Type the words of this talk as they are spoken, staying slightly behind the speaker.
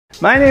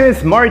My name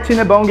is Martin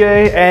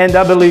Ebonge and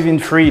I believe in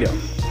freedom.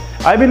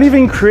 I believe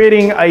in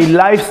creating a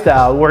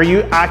lifestyle where you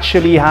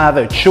actually have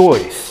a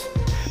choice.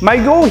 My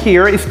goal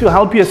here is to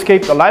help you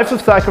escape the lives of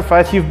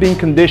sacrifice you've been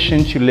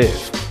conditioned to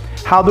live.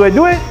 How do I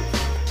do it?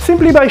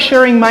 Simply by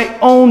sharing my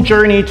own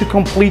journey to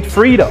complete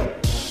freedom.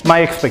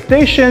 My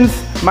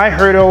expectations, my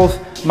hurdles,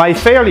 my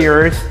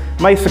failures,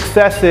 my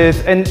successes,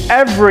 and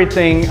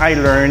everything I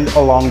learned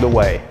along the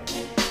way.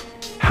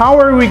 How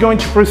are we going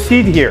to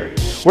proceed here?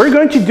 We're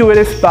going to do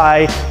this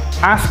by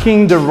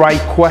asking the right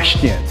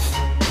questions.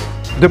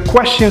 The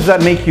questions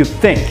that make you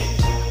think.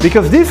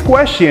 Because these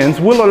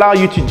questions will allow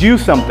you to do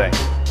something.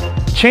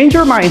 Change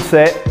your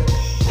mindset,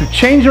 to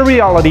change your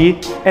reality,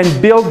 and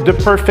build the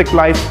perfect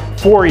life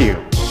for you.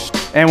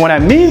 And when I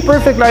mean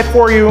perfect life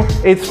for you,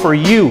 it's for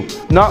you.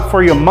 Not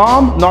for your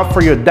mom, not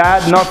for your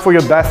dad, not for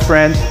your best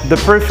friend. The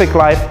perfect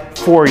life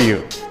for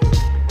you.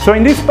 So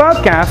in this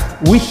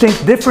podcast, we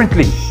think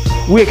differently.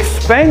 We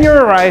expand your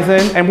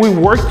horizon and we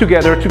work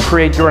together to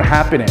create your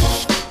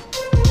happiness.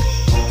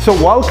 So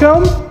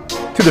welcome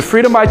to the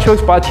Freedom by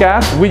Choice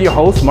podcast with your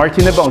host,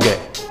 Martin Ebonge.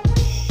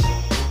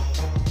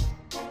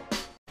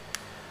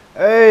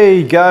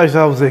 Hey guys,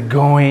 how's it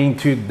going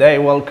today?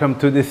 Welcome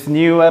to this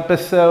new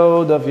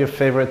episode of your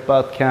favorite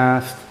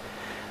podcast.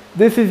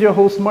 This is your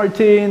host,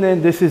 Martin,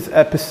 and this is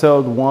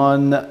episode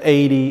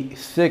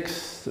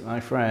 186, my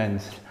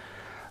friends.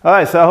 All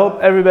right, so I hope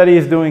everybody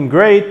is doing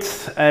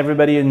great.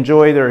 Everybody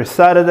enjoyed their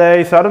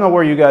Saturday. So I don't know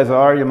where you guys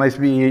are. You might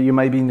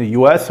be in the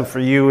US. So for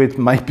you, it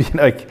might be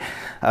like,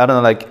 I don't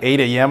know, like 8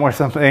 a.m. or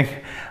something.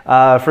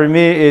 For me,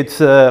 it's,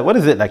 what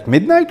is it, like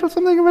midnight or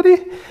something already?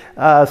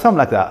 Something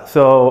like that.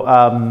 So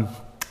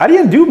I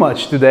didn't do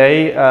much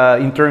today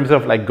in terms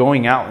of like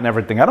going out and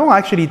everything. I don't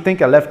actually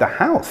think I left the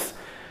house.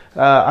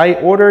 I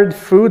ordered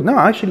food. No,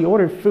 I actually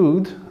ordered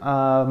food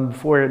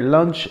for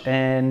lunch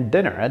and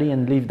dinner. I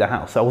didn't leave the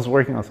house. I was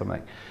working on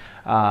something.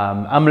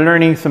 I'm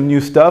learning some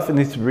new stuff and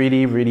it's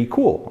really, really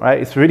cool,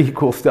 right? It's really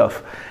cool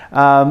stuff.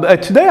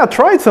 Today I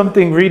tried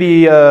something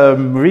really,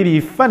 really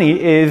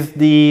funny is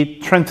the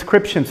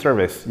transcription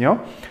service, you know?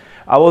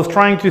 I was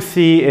trying to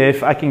see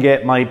if I can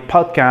get my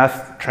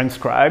podcast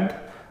transcribed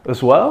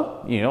as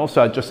well, you know?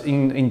 So I just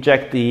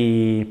inject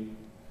the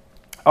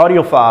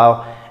audio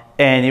file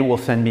and it will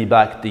send me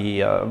back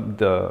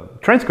the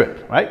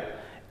transcript, right?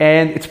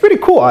 And it's pretty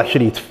cool,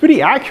 actually. It's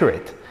pretty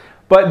accurate.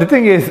 But the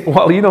thing is,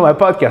 well, you know my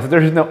podcast,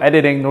 there's no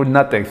editing, no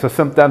nothing. So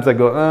sometimes I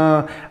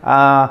go,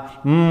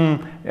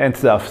 and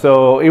stuff.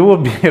 So it will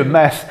be a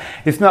mess.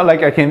 It's not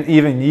like I can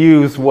even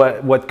use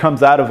what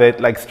comes out of it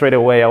like straight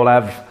away. I will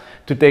have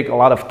to take a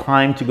lot of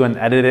time to go and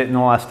edit it and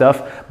all that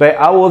stuff. But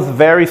I was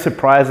very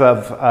surprised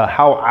of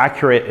how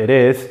accurate it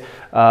is.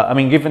 I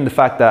mean, given the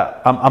fact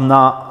that I'm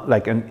not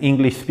like an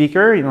English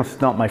speaker, you know, it's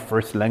not my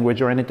first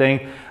language or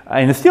anything,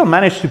 and I still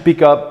managed to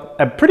pick up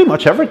pretty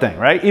much everything,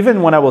 right?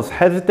 Even when I was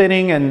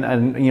hesitating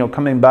and you know,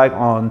 coming back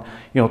on,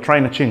 you know,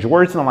 trying to change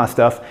words and all that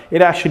stuff,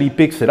 it actually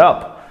picks it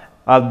up.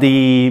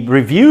 The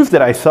reviews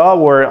that I saw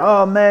were,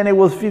 oh man, it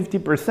was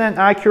 50%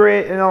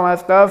 accurate and all that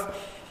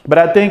stuff. But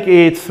I think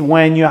it's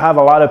when you have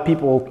a lot of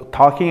people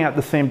talking at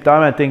the same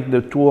time, I think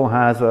the tool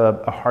has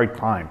a hard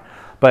time.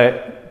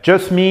 But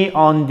just me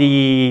on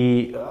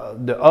the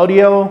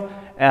audio,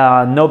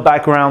 no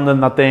background and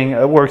nothing,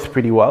 it works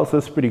pretty well, so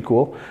it's pretty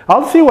cool.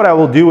 I'll see what I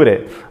will do with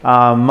it.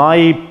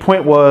 My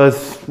point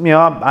was, you know,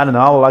 I don't know,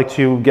 I would like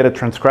to get it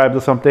transcribed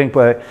or something,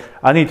 but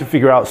I need to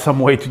figure out some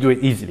way to do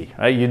it easily,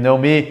 right? You know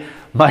me,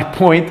 my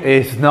point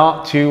is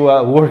not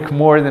to work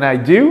more than I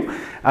do.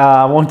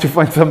 I want to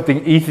find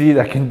something easy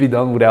that can be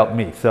done without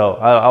me. So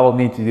I will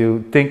need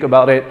to think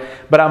about it,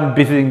 but I'm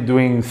busy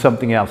doing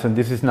something else, and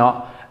this is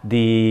not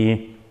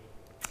the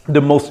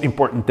most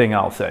important thing,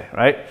 I'll say,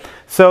 right?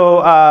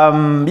 So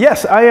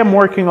yes, I am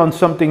working on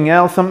something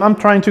else. I'm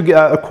trying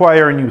to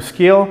acquire a new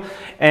skill,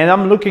 and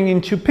I'm looking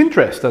into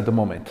Pinterest at the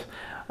moment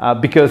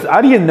because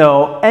I didn't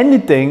know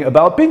anything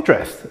about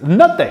Pinterest,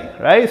 nothing,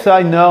 right? So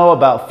I know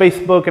about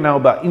Facebook, I know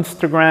about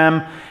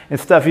Instagram and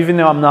stuff, even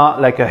though I'm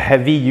not like a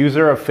heavy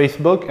user of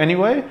Facebook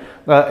anyway,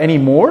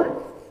 anymore.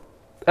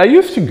 I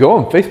used to go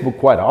on Facebook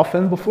quite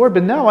often before,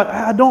 but now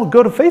I don't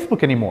go to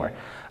Facebook anymore.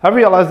 I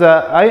realized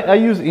that I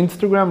use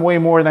Instagram way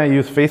more than I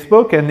use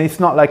Facebook, and it's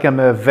not like I'm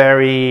a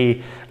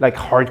very like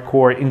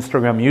hardcore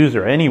Instagram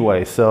user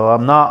anyway. So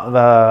I'm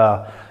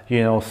not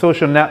you know,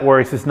 social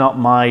networks is not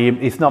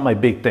my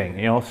big thing,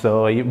 you know.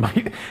 So it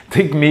might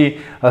take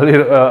me a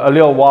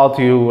little while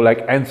to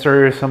like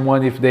answer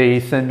someone if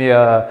they send me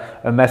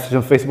a message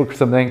on Facebook or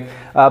something.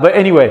 But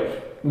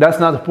anyway, that's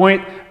not the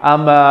point.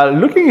 I'm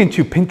looking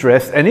into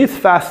Pinterest, and it's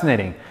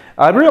fascinating.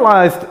 I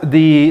realized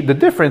the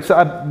difference.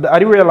 I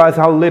realized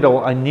how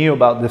little I knew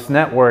about this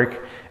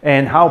network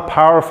and how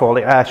powerful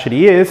it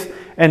actually is.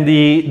 And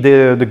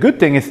the good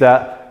thing is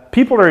that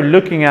people are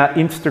looking at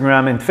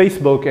Instagram and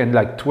Facebook and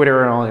like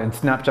Twitter and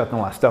Snapchat and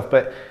all that stuff,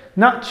 but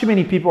not too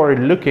many people are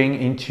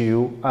looking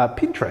into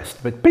Pinterest.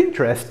 But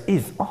Pinterest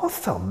is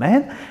awesome,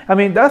 man. I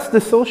mean, that's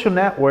the social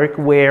network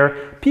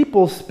where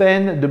people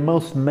spend the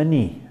most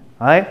money.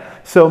 right?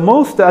 So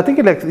I think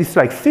it's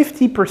like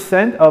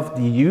 50% of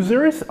the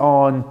users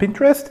on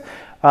Pinterest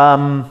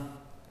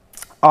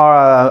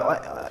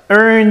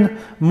earn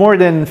more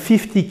than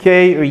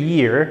 50K a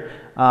year.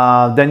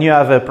 Then you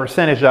have a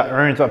percentage that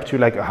earns up to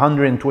like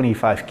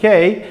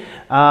 125K.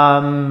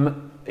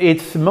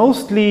 It's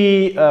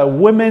mostly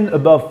women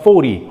above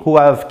 40 who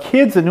have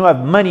kids and who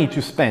have money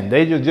to spend.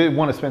 They just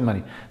want to spend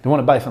money. They want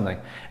to buy something.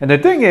 And the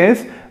thing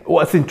is,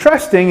 what's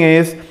interesting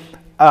is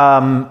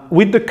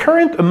with the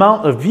current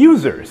amount of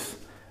users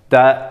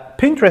that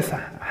Pinterest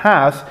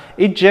has,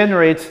 it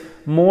generates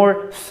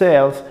more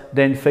sales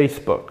than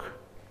Facebook.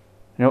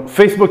 You know,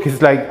 Facebook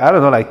is like, I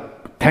don't know,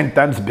 like 10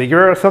 times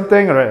bigger or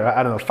something, or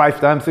I don't know, 5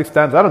 times, 6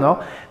 times, I don't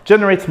know,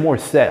 generates more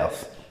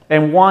sales.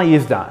 And why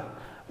is that?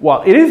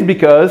 Well, it is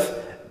because,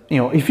 you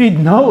know, if you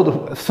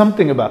know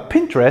something about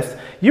Pinterest,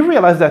 you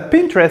realize that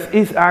Pinterest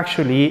is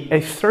actually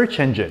a search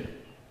engine,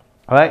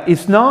 right?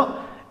 It's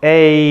not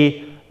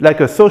like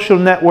a social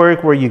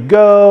network where you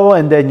go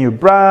and then you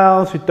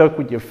browse, you talk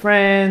with your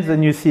friends,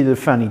 and you see the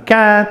funny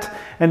cat,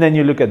 and then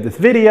you look at this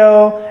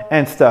video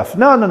and stuff.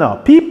 No, no,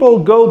 no. People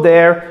go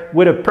there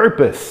with a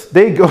purpose.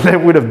 They go there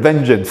with a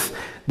vengeance.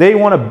 They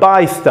want to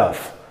buy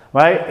stuff,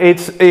 right?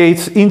 It's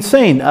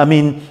insane. I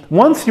mean,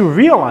 once you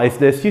realize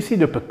this, you see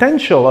the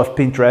potential of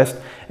Pinterest,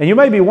 and you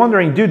might be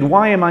wondering, dude,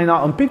 why am I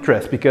not on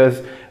Pinterest?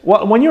 Because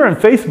when you're on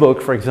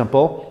Facebook, for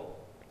example,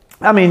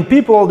 I mean,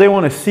 people, they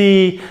want to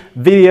see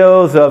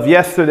videos of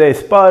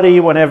yesterday's party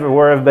where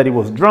everybody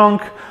was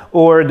drunk,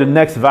 or the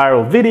next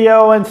viral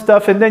video and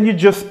stuff, and then you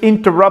just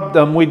interrupt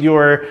them with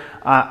your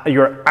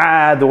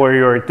ad or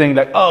your thing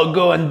like, oh,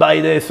 go and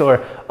buy this,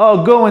 or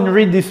oh, go and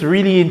read this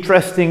really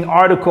interesting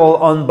article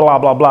on blah,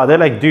 blah, blah. They're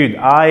like, dude,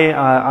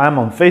 I'm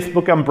on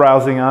Facebook, I'm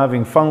browsing, I'm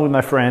having fun with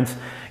my friends.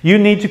 You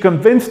need to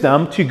convince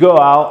them to go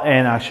out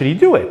and actually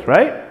do it,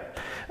 right?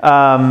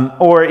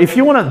 Or if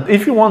you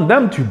want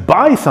them to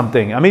buy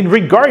something, I mean,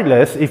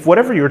 regardless, if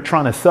whatever you're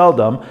trying to sell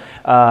them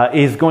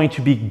is going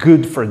to be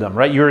good for them,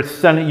 right? You're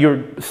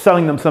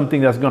selling them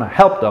something that's going to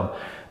help them.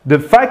 The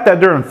fact that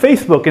they're on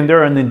Facebook and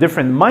they're in a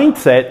different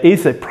mindset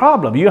is a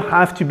problem. You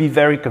have to be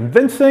very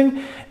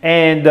convincing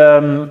and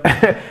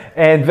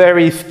and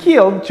very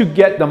skilled to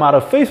get them out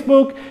of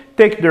Facebook,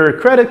 take their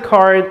credit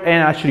card,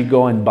 and actually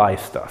go and buy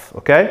stuff,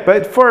 okay?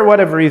 But for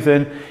whatever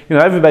reason, you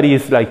know, everybody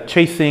is like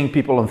chasing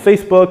people on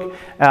Facebook,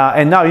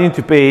 and now you need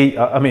to pay,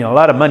 I mean, a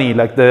lot of money.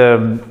 Like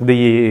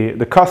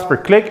the cost per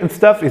click and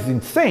stuff is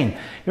insane.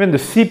 Even the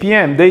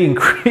CPM, they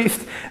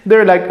increased.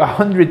 They're like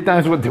 100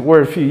 times what they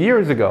were a few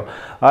years ago.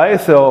 All right,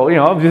 so, you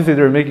know, obviously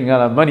they're making a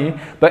lot of money,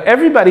 but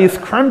everybody is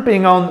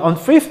cramping on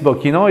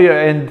Facebook, you know,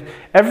 and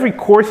every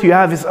course you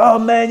have is, oh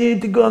man, you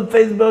need to go on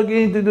Facebook, you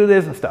need to do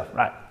this and stuff,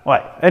 right?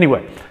 Right.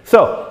 Anyway,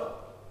 so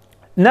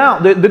now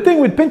the thing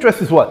with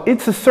Pinterest is what?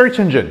 It's a search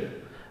engine.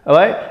 All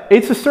right?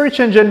 It's a search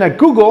engine like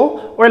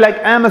Google or like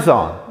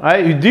Amazon. All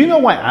right? Do you know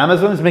why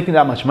Amazon is making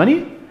that much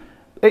money?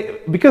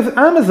 Because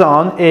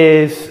Amazon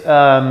is,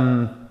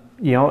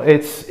 you know,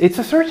 it's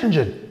a search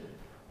engine.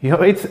 You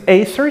know, it's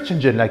a search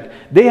engine. Like,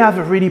 they have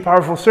a really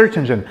powerful search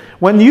engine.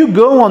 When you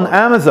go on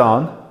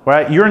Amazon,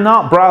 right, you're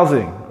not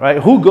browsing,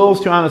 right? Who goes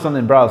to Amazon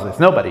and browses?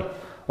 Nobody.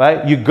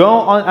 Right? You go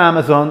on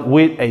Amazon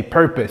with a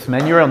purpose,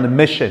 man. You're on the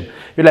mission.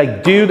 You're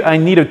like, dude, I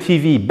need a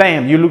TV.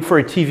 Bam, you look for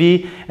a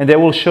TV, and they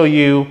will show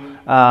you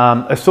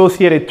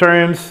associated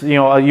terms. You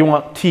know, you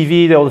want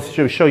TV, they'll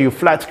show you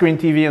flat screen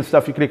TV and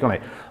stuff. You click on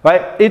it,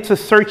 right? It's a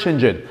search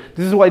engine.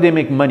 This is why they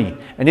make money.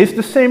 And it's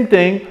the same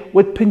thing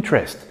with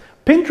Pinterest.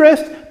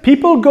 Pinterest,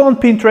 people go on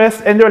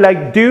Pinterest and they're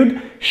like,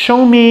 dude,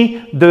 show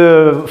me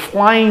the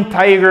flying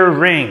tiger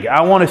ring.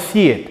 I want to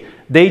see it.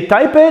 They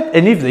type it,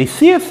 and if they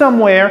see it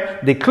somewhere,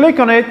 they click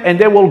on it, and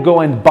they will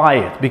go and buy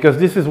it, because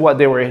this is what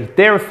they were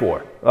there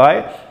for,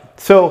 right?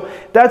 So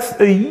that's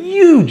a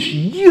huge,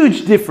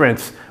 huge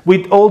difference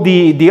with all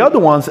the other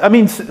ones. I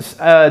mean,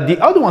 the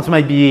other ones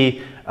might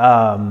be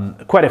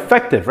quite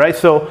effective, right?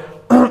 So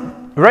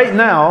right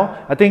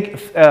now, I think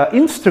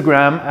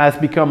Instagram has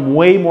become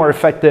way more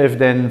effective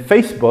than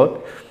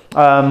Facebook.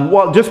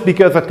 Well, just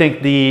because I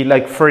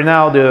think for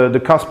now,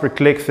 the cost per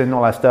clicks and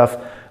all that stuff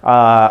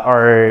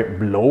are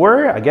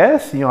lower, I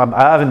guess. You know,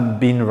 I haven't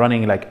been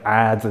running like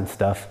ads and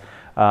stuff,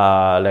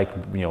 like,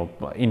 you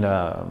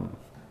know,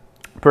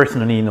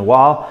 personally in a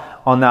while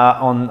on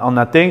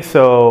that thing.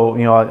 So,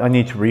 you know, I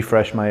need to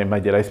refresh my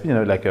data. It's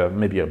been like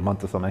maybe a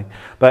month or something.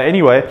 But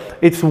anyway,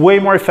 it's way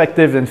more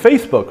effective than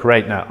Facebook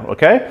right now.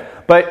 Okay,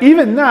 but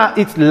even that,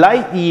 it's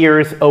light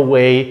years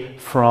away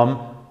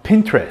from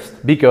Pinterest,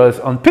 because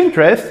on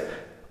Pinterest,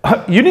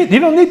 you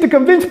don't need to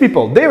convince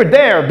people. They're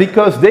there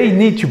because they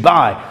need to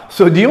buy.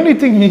 So the only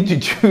thing you need to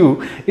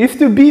do is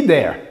to be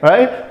there,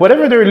 right?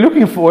 Whatever they're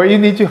looking for, you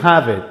need to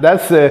have it.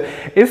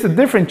 It's a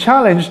different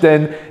challenge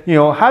than, you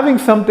know, having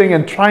something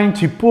and trying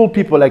to pull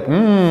people like,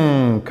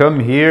 come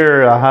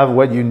here, I have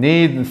what you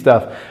need and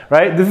stuff,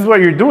 right? This is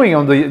what you're doing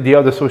on the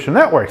other social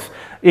networks.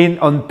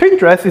 On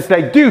Pinterest, it's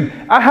like, dude,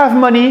 I have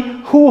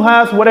money. Who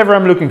has whatever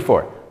I'm looking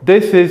for?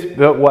 This is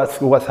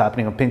what's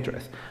happening on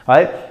Pinterest,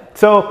 right?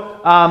 So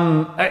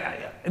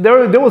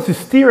there was a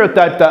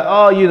stereotype that,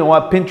 oh, you know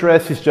what,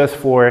 Pinterest is just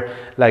for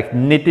like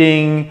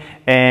knitting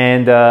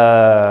and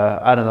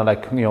I don't know,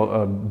 like, you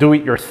know,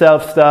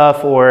 do-it-yourself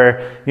stuff,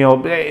 or, you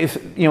know, it's,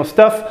 you know,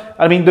 stuff.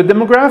 I mean, the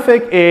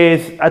demographic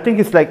is, I think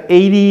it's like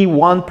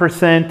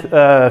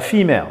 81%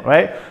 female,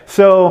 right?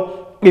 So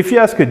if you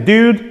ask a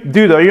dude,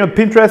 are you on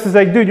Pinterest? It's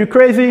like, dude, you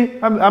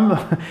crazy? I'm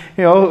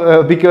you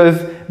know,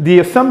 because the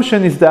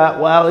assumption is that,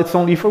 well, it's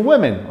only for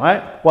women,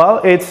 right?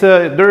 Well, it's,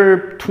 there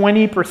are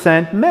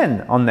 20%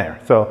 men on there.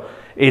 So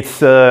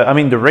it's, I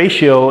mean, the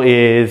ratio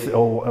is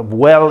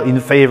well in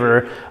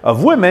favor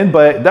of women,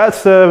 but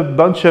that's a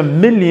bunch of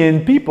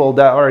million people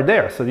that are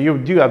there. So you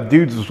do have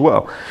dudes as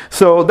well.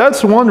 So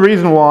that's one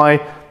reason why,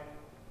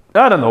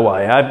 I don't know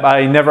why.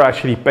 I never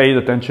actually paid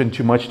attention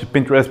too much to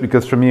Pinterest,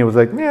 because for me it was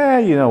like, yeah,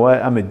 you know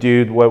what, I'm a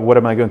dude. What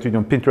am I going to do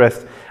on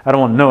Pinterest? I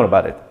don't want to know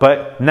about it.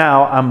 But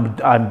now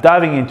I'm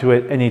diving into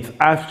it, and it's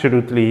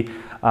absolutely,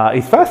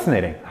 it's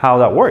fascinating how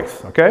that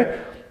works, okay?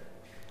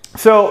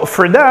 So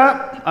for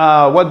that,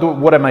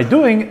 what am I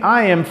doing?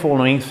 I am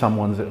following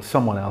someone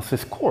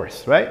else's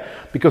course, right?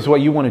 Because what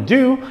you want to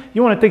do,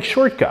 you want to take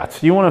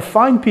shortcuts. You want to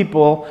find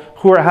people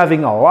who are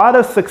having a lot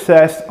of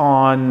success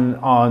on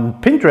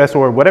Pinterest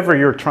or whatever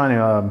you're trying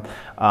to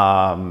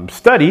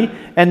study,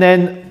 and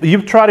then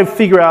you try to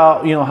figure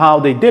out, you know, how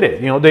they did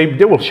it. You know,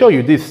 they will show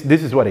you this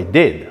is what I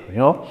did, you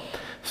know.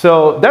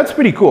 So that's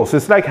pretty cool. So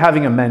it's like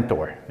having a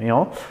mentor, you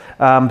know.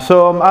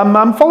 So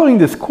I'm following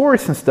this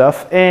course and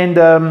stuff, and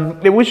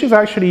which is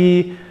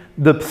actually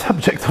the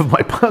subject of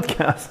my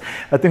podcast.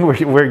 I think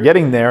we're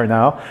getting there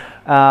now.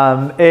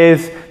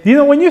 Is, you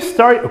know, when you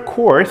start a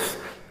course,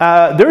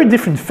 there are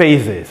different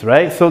phases,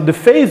 right? So the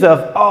phase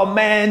of, oh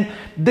man,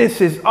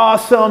 this is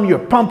awesome, you're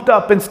pumped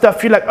up and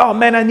stuff. You're like, oh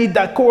man, I need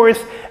that course.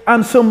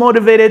 I'm so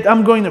motivated,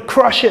 I'm going to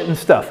crush it and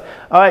stuff.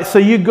 All right, so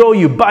you go,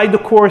 you buy the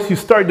course, you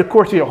start the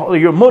course,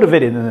 you're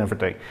motivated and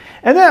everything.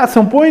 And then at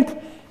some point,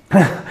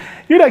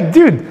 you're like,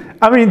 dude,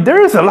 I mean,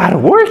 there is a lot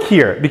of work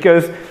here,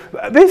 because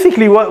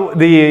basically what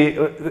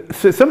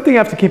something you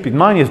have to keep in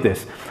mind is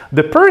this.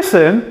 The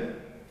person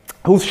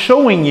who's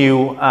showing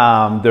you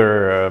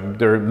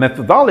their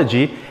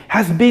methodology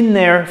has been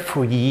there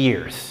for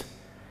years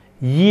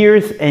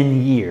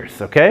and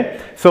years,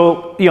 okay?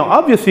 So, you know,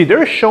 obviously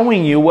they're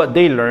showing you what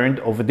they learned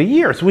over the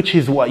years, which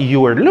is what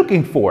you are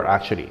looking for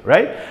actually,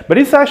 right? But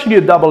it's actually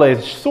a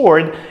double-edged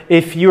sword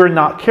if you're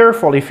not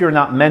careful, if you're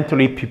not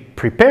mentally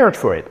prepared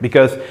for it,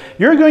 because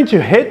you're going to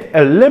hit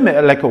a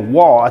limit, like a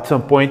wall at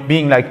some point,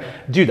 being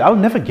like, dude, I'll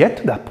never get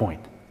to that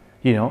point,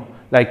 you know?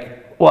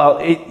 Like, well,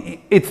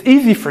 it's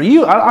easy for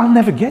you, I'll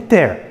never get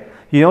there.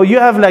 You know, you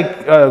have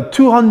like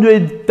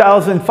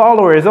 200,000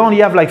 followers, I only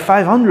have like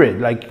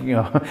 500, like, you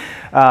know,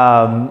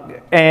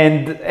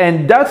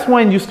 and that's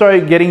when you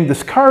start getting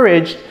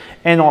discouraged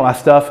and all that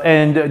stuff.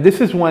 And this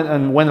is when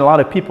a lot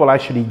of people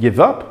actually give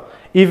up,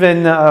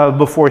 even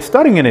before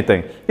starting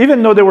anything,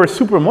 even though they were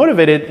super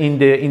motivated in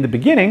the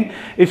beginning.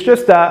 It's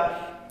just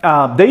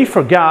that they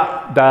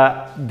forgot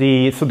that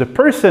so the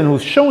person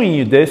who's showing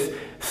you this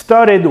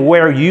started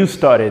where you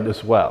started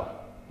as well,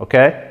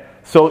 okay?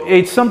 So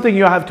it's something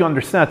you have to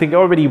understand. I think I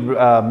already you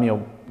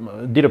know,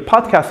 did a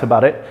podcast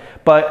about it,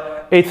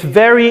 but it's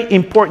very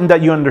important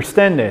that you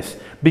understand this,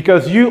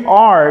 because you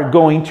are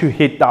going to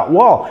hit that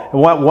wall.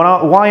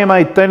 Why am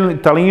I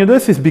telling you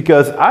this? Is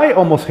because I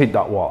almost hit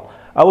that wall.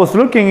 I was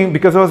looking,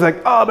 because I was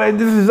like, oh man,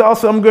 this is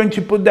awesome, I'm going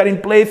to put that in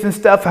place and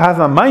stuff. I have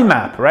a mind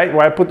map, right,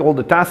 where I put all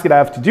the tasks that I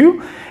have to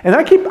do, and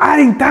I keep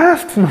adding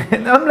tasks,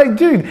 man. I'm like,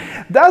 dude,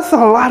 that's a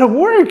lot of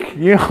work,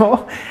 you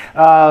know.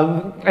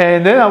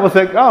 And then I was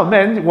like, oh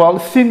man, well,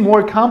 it seemed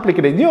more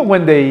complicated, you know,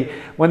 when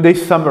they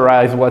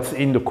summarize what's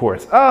in the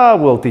course. Oh,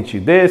 we'll teach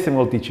you this and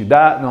we'll teach you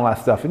that and all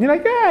that stuff, and you're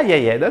like,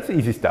 yeah, that's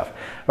easy stuff,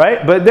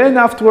 right? But then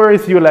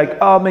afterwards you're like,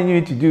 oh man, you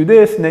need to do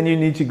this, and then you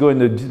need to go in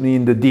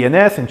the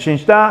DNS and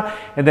change that,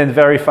 and then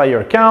verify your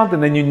account,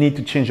 and then you need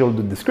to change all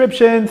the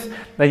descriptions,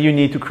 then you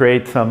need to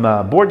create some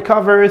board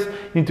covers,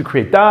 you need to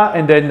create that,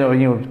 and then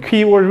you know,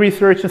 keyword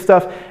research and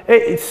stuff.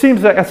 It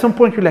seems like at some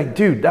point you're like,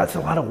 dude, that's a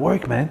lot of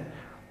work, man.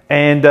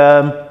 And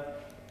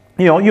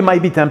you know, you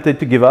might be tempted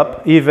to give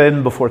up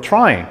even before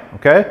trying,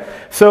 okay?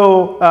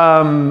 So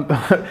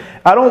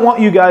I don't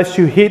want you guys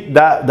to hit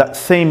that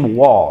same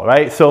wall,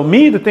 right? So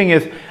me, the thing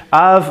is,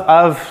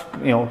 I've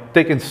you know,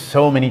 taken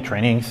so many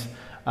trainings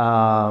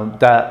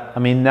that, I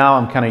mean, now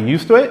I'm kind of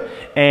used to it,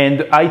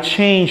 and I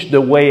changed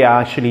the way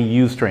I actually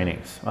use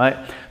trainings, right?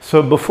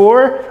 So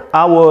before,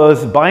 I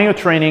was buying a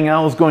training,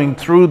 I was going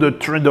through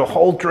the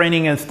whole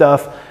training and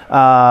stuff,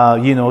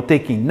 you know,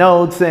 taking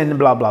notes and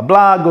blah, blah,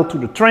 blah, go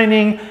through the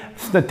training,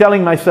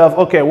 telling myself,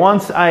 okay,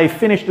 once I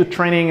finish the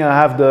training, I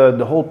have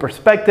the whole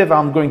perspective,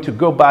 I'm going to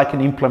go back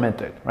and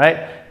implement it,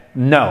 right?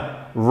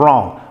 No,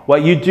 wrong.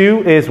 What you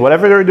do is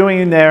whatever they're doing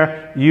in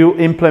there, you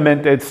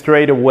implement it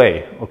straight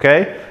away,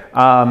 okay?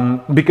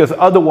 Because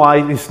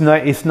otherwise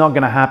it's not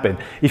going to happen.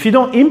 If you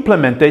don't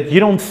implement it, you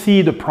don't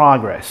see the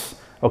progress,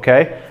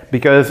 okay?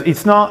 Because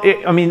it's not,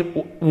 I mean,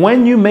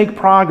 when you make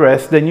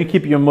progress, then you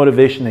keep your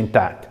motivation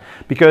intact.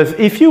 Because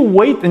if you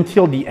wait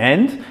until the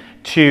end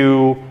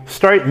to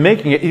start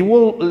making it, it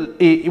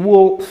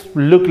will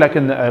look like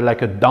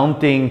a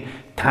daunting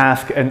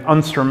task and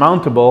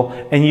unsurmountable,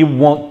 and you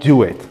won't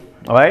do it.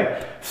 All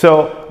right.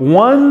 So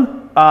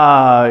one,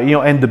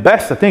 and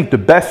I think the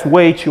best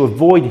way to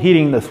avoid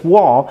hitting this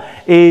wall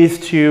is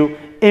to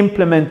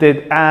implement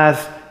it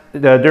as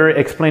they're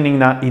explaining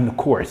that in the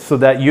course, so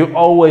that you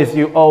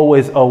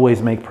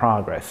always make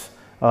progress.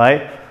 All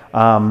right.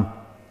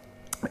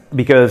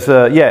 Because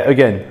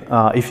again,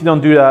 if you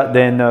don't do that,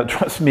 then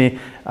trust me,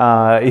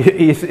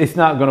 it's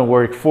not going to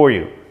work for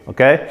you.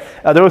 Okay.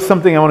 There was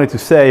something I wanted to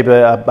say,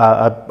 but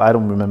I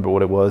don't remember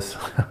what it was.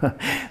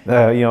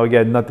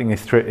 Again, nothing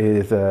is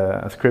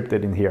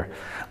scripted in here.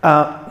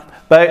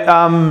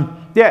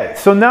 Yeah.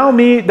 So now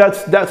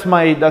that's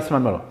my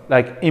model.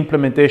 Like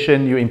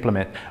implementation, you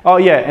implement. Oh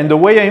yeah, and the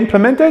way I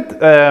implement it,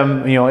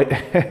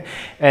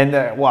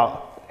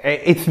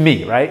 it's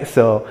me, right?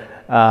 So.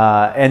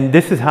 And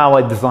this is how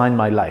I design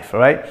my life, all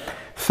right?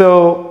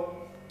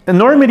 So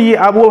normally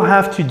I will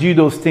have to do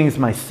those things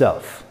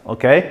myself,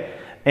 okay?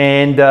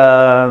 And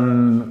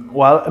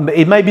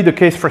it might be the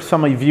case for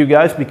some of you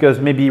guys, because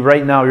maybe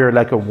right now you're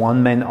like a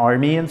one-man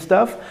army and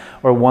stuff,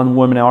 or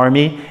one-woman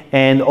army,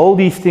 and all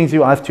these things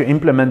you have to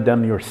implement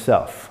them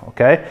yourself,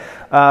 okay?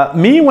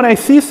 Me, when I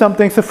see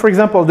something, so for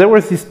example, there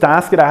was this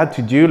task that I had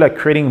to do, like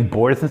creating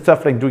boards and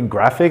stuff, like doing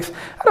graphics.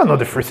 I don't know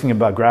the first thing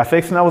about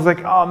graphics, and I was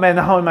like, oh man,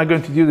 how am I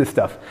going to do this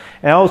stuff?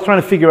 And I was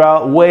trying to figure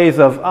out ways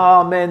of,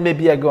 oh man,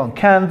 maybe I go on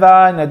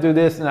Canva and I do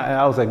this, and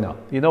I was like, no,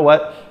 you know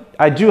what?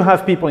 I do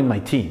have people in my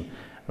team,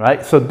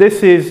 right? So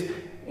this is,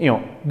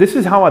 this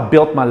is how I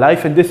built my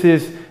life, and this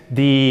is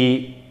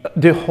the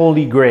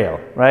Holy Grail,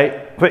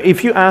 right? But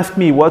if you ask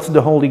me what's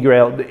the Holy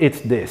Grail,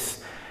 it's this.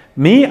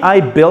 Me, I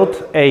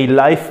built a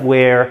life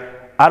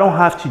where I don't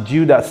have to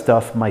do that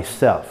stuff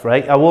myself,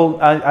 right? I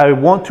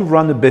want to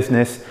run a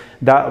business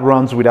that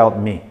runs without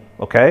me,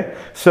 okay?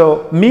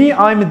 So me,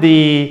 I'm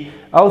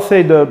I'll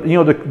say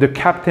the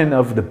captain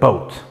of the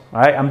boat,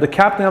 right? I'm the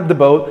captain of the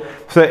boat.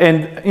 So,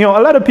 and a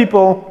lot of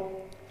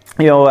people,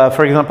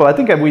 for example, I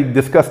think we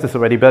discussed this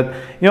already, but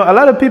a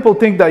lot of people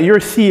think that your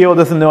CEO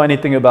doesn't know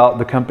anything about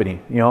the company.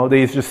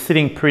 He's just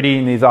sitting pretty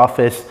in his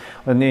office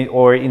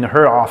or in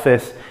her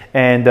office,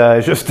 and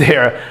just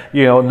there,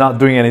 not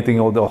doing anything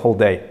the whole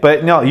day.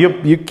 But no,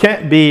 you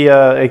can't be.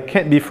 It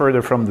can't be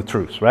further from the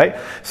truth, right?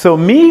 So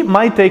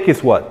my take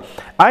is what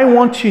I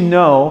want to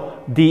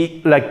know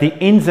the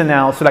ins and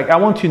outs. Like I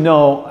want to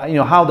know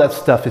how that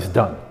stuff is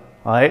done,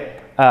 all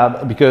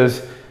right?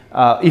 Because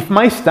if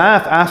my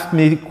staff ask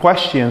me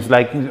questions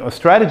like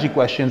strategy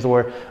questions,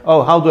 or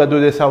oh, how do I do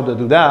this, how do I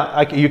do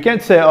that, you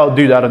can't say, oh,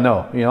 do that or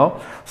no,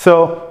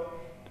 So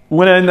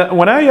when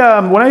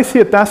I see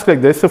a task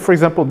like this, so for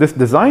example, this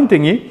design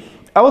thingy,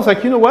 I was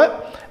like, you know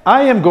what?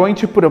 I am going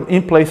to put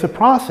in place a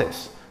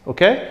process.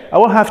 Okay, I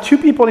will have 2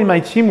 people in my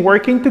team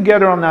working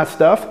together on that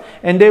stuff,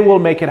 and they will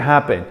make it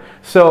happen.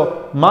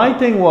 So my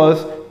thing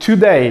was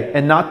today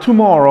and not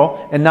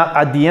tomorrow, and not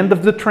at the end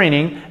of the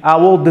training, I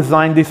will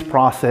design this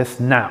process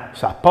now.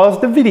 So I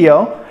paused the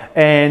video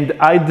and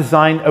I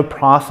designed a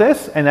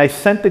process, and I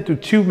sent it to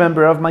 2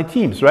 members of my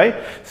teams, right?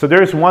 So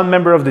there's 1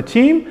 member of the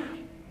team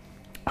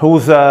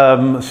who's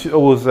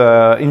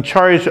in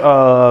charge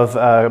of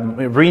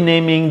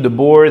renaming the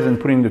boards and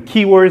putting the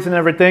keywords and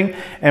everything.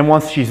 And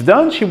once she's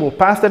done, she will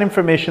pass that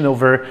information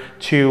over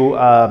to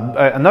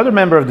another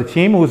member of the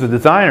team who's a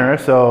designer.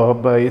 So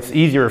but it's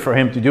easier for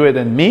him to do it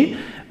than me.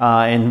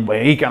 And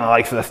he kind of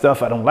likes that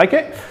stuff. I don't like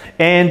it.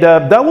 And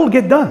that will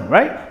get done,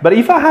 right? But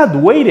if I had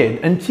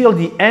waited until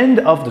the end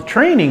of the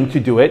training to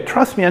do it,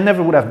 trust me, I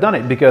never would have done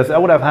it, because I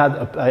would have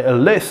had a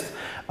list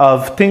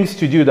of things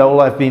to do that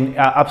will have been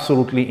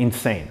absolutely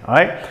insane. All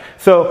right.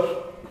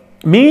 So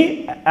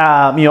me,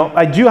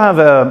 I do have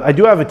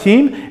a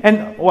team,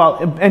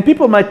 and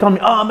people might tell me,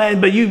 oh man,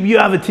 but you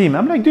have a team.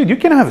 I'm like, dude, you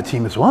can have a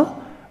team as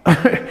well.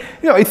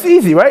 It's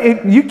easy,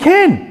 right? You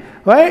can,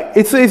 right?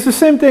 It's the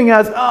same thing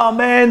as, oh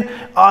man,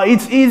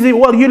 it's easy.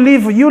 Well, you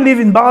live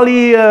in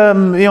Bali.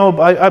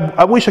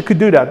 I wish I could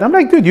do that. I'm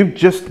like, dude, you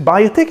just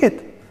buy a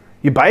ticket.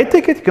 You buy a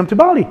ticket, you come to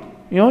Bali.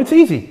 It's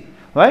easy,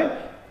 right?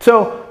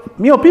 So,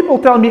 people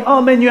tell me,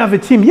 oh man, you have a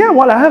team. Yeah,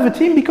 well, I have a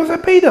team because I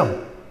pay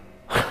them.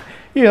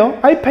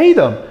 I pay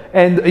them.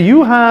 And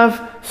you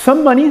have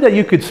some money that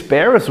you could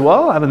spare as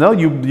well. I don't know,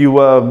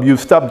 you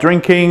stop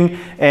drinking,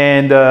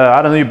 and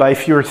I don't know, you buy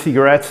fewer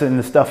cigarettes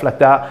and stuff like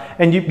that.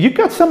 And you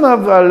got some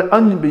of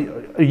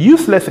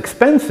useless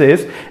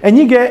expenses, and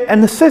you get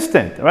an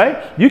assistant,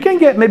 right? You can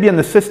get maybe an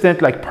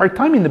assistant like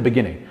part-time in the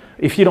beginning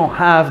if you don't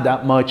have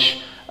that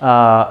much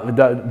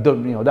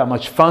that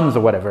much funds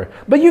or whatever,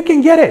 but you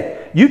can get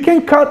it. You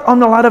can cut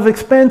on a lot of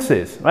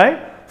expenses, right?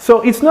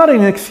 So it's not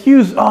an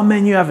excuse, oh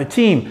man, you have a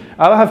team.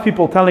 I'll have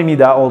people telling me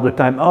that all the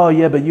time. Oh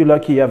yeah, but you're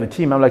lucky you have a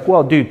team. I'm like,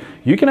 well, dude,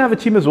 you can have a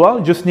team as well.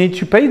 You just need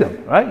to pay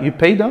them, right? You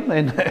pay them,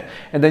 and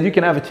and then you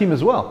can have a team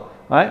as well,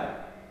 right?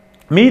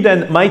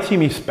 then my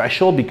team is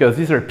special because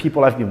these are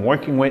people I've been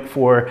working with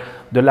for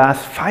the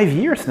last 5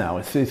 years now.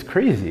 It's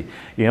crazy,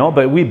 you know,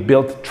 but we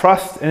built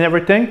trust and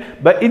everything.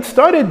 But it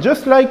started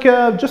just like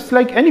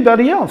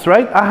anybody else,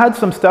 right? I had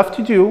some stuff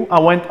to do. I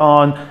went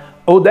on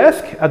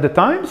Odesk at the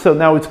time, so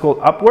now it's called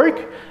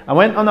Upwork. I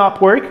went on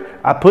Upwork,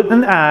 I put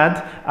an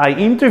ad, I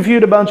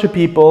interviewed a bunch of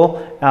people,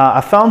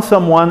 I found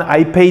someone,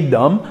 I paid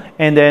them,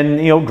 and then,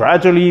 you know,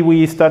 gradually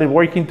we started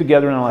working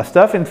together and all that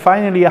stuff, and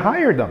finally I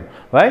hired them,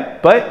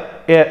 right?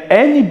 But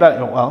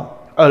anybody,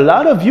 well, a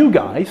lot of you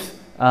guys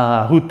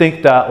who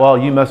think that, well,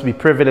 you must be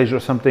privileged or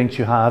something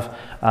to have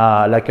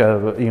like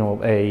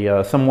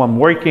someone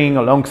working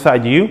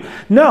alongside you.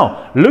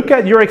 No, look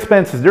at your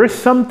expenses. There's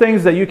some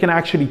things that you can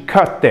actually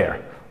cut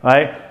there,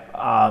 right?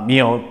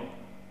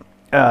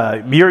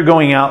 You're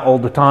going out all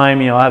the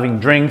time, you know, having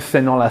drinks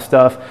and all that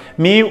stuff.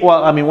 Me,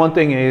 well, I mean, one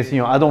thing is, you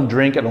know, I don't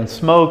drink, I don't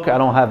smoke, I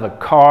don't have a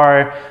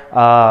car,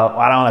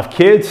 I don't have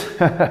kids.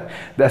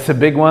 That's a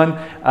big one.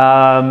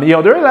 You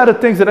know, there are a lot of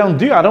things that I don't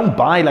do. I don't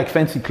buy like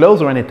fancy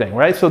clothes or anything,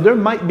 right? So there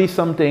might be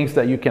some things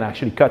that you can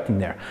actually cut in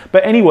there.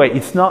 But anyway,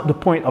 it's not the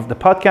point of the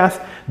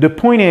podcast. The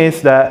point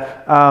is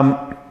that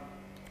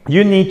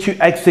you need to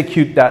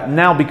execute that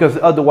now, because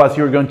otherwise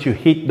you're going to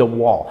hit the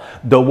wall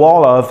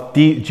of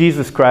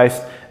Jesus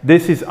Christ.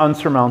 This is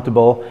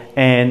unsurmountable,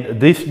 and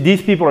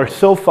these people are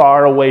so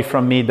far away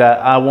from me that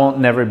I won't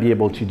never be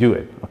able to do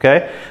it.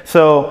 Okay,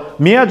 so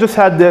I just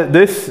had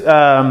this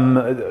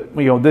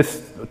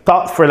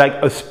thought for like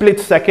a split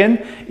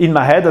second in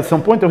my head. At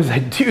some point I was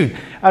like, dude,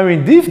 I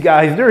mean, these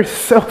guys, they're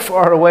so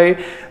far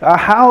away.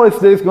 How is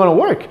this going to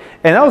work?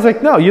 And I was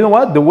like, no, you know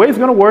what? The way it's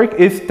going to work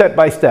is step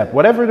by step.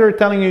 Whatever they're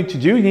telling you to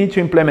do, you need to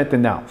implement it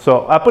now.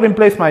 So I put in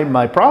place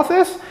my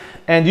process.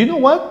 And you know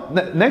what?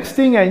 Next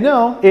thing I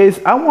know is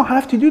I won't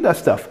have to do that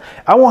stuff.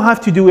 I won't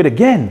have to do it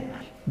again.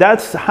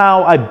 That's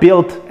how I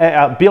build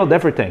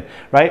everything,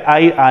 right?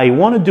 I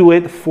want to do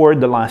it for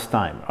the last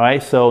time,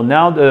 right? So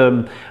now,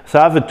 so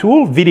I have a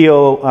tool,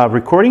 video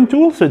recording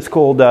tool. So it's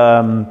called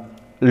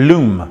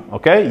Loom,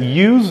 okay?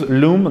 Use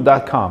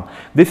loom.com.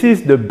 This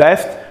is the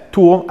best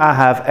tool I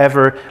have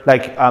ever,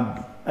 like,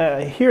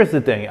 here's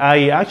the thing.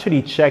 I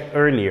actually checked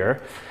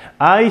earlier.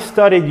 I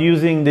started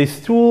using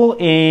this tool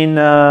in,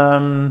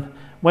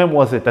 when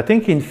was it? I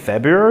think in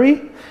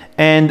February.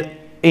 And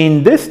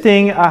in this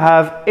thing, I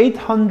have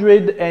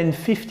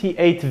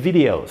 858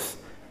 videos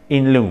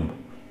in Loom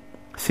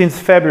since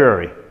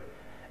February.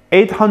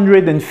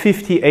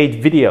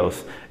 858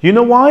 videos. You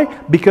know why?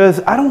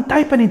 Because I don't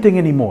type anything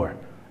anymore.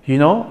 You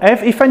know,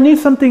 if I need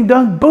something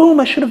done, boom,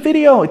 I shoot a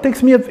video. It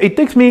takes me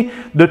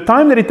the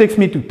time that it takes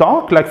me to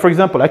talk. Like, for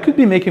example, I could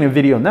be making a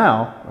video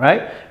now,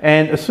 right?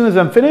 And as soon as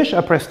I'm finished, I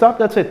press stop.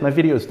 That's it. My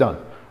video is done.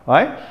 All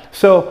right?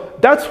 So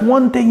that's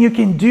one thing you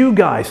can do,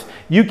 guys.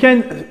 You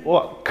can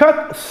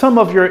cut some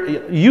of your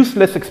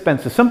useless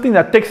expenses, something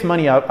that takes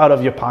money out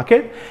of your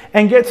pocket,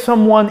 and get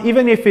someone,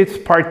 even if it's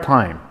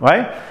part-time,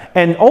 right?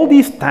 And all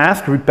these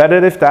tasks,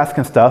 repetitive tasks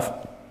and stuff,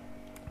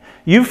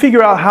 you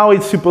figure out how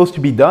it's supposed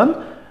to be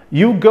done.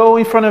 You go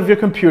in front of your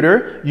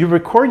computer, you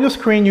record your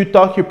screen, you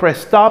talk, you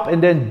press stop,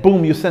 and then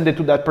boom, you send it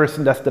to that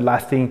person. That's the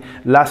last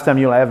time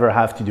you'll ever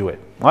have to do it.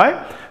 All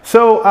right?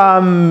 So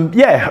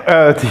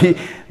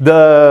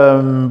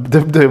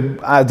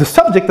the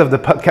subject of the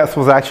podcast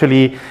was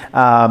actually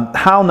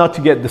how not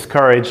to get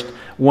discouraged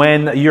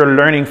when you're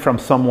learning from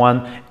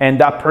someone and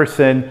that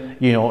person,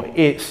 you know,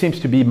 it seems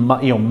to be, you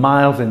know,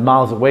 miles and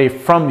miles away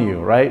from you,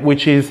 right?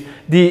 Which is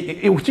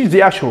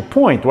the actual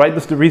point, right?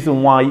 That's the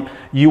reason why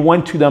you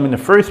went to them in the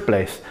first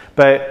place.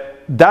 But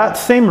that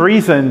same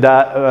reason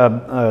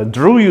that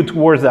drew you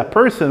towards that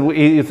person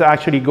is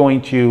actually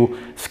going to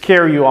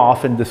scare you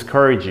off and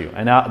discourage you.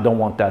 And I don't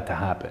want that to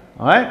happen,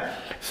 all right?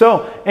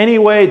 So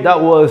anyway, that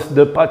was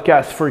the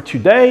podcast for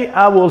today.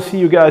 I will see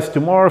you guys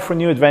tomorrow for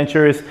new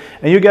adventures.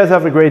 And you guys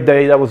have a great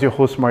day. That was your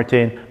host,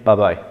 Martin.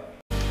 Bye-bye.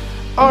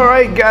 All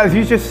right, guys,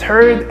 you just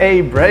heard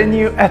a brand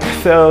new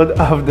episode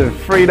of the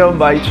Freedom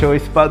by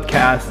Choice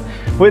podcast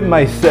with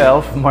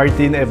myself,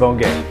 Martin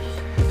Ebonge.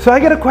 So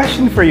I got a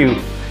question for you.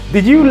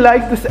 Did you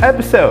like this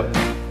episode?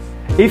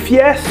 If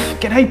yes,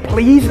 can I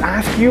please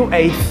ask you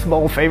a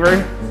small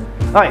favor?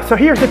 All right, so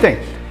here's the thing.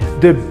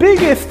 The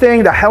biggest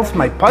thing that helps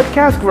my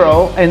podcast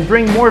grow and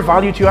bring more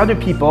value to other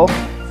people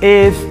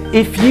is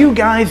if you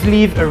guys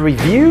leave a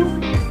review,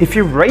 if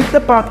you rate the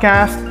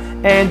podcast,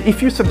 and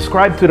if you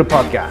subscribe to the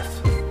podcast.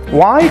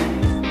 Why?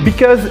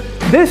 Because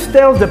this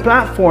tells the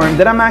platform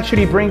that I'm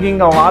actually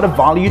bringing a lot of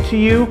value to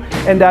you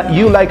and that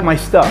you like my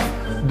stuff.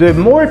 The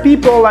more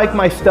people like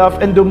my stuff,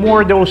 and the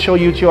more they will show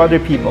you to other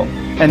people.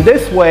 And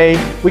this way,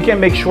 we can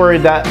make sure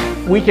that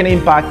we can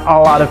impact a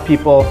lot of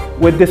people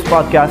with this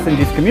podcast and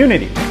this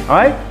community, all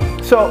right?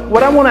 So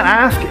what I want to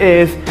ask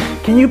is,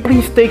 can you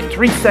please take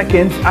 3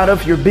 seconds out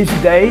of your busy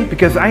day,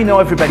 because I know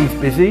everybody's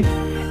busy,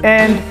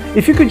 and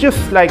if you could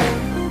just like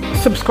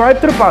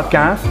subscribe to the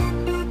podcast,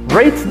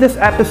 rate this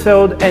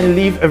episode, and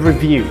leave a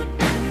review.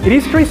 It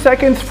is 3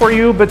 seconds for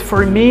you, but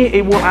for me,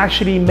 it will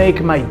actually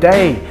make my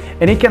day,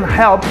 and it can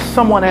help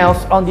someone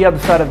else on the other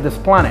side of this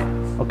planet,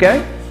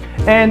 okay?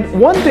 And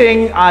one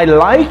thing I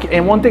like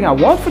and one thing I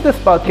want for this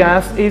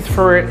podcast is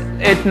for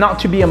it not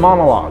to be a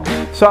monologue.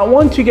 So I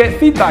want to get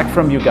feedback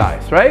from you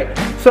guys, right?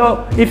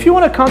 So if you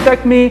want to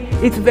contact me,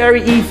 it's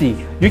very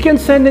easy. You can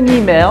send an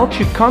email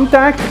to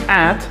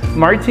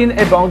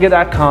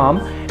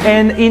contact@martinebonga.com,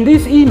 and in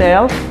this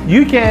email,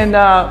 you can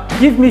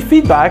give me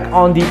feedback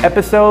on the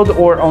episode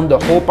or on the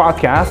whole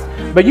podcast,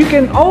 but you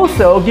can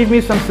also give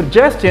me some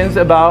suggestions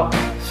about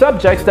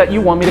subjects that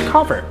you want me to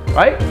cover,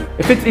 right?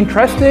 If it's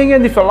interesting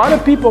and if a lot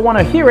of people want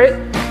to hear it,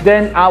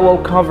 then I will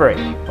cover it,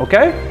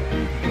 okay?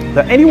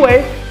 But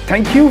anyway,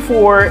 thank you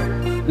for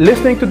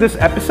listening to this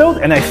episode,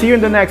 and I see you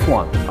in the next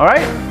one, all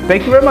right?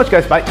 Thank you very much,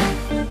 guys. Bye.